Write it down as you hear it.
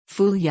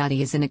Thejeweljar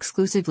is an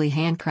exclusively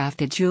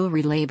handcrafted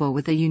jewelry label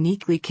with a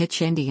uniquely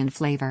kitsch Indian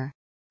flavor.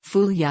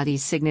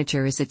 Thejeweljar's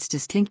signature is its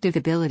distinctive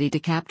ability to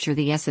capture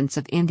the essence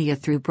of India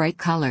through bright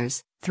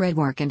colors,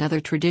 threadwork and other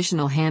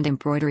traditional hand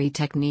embroidery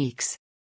techniques.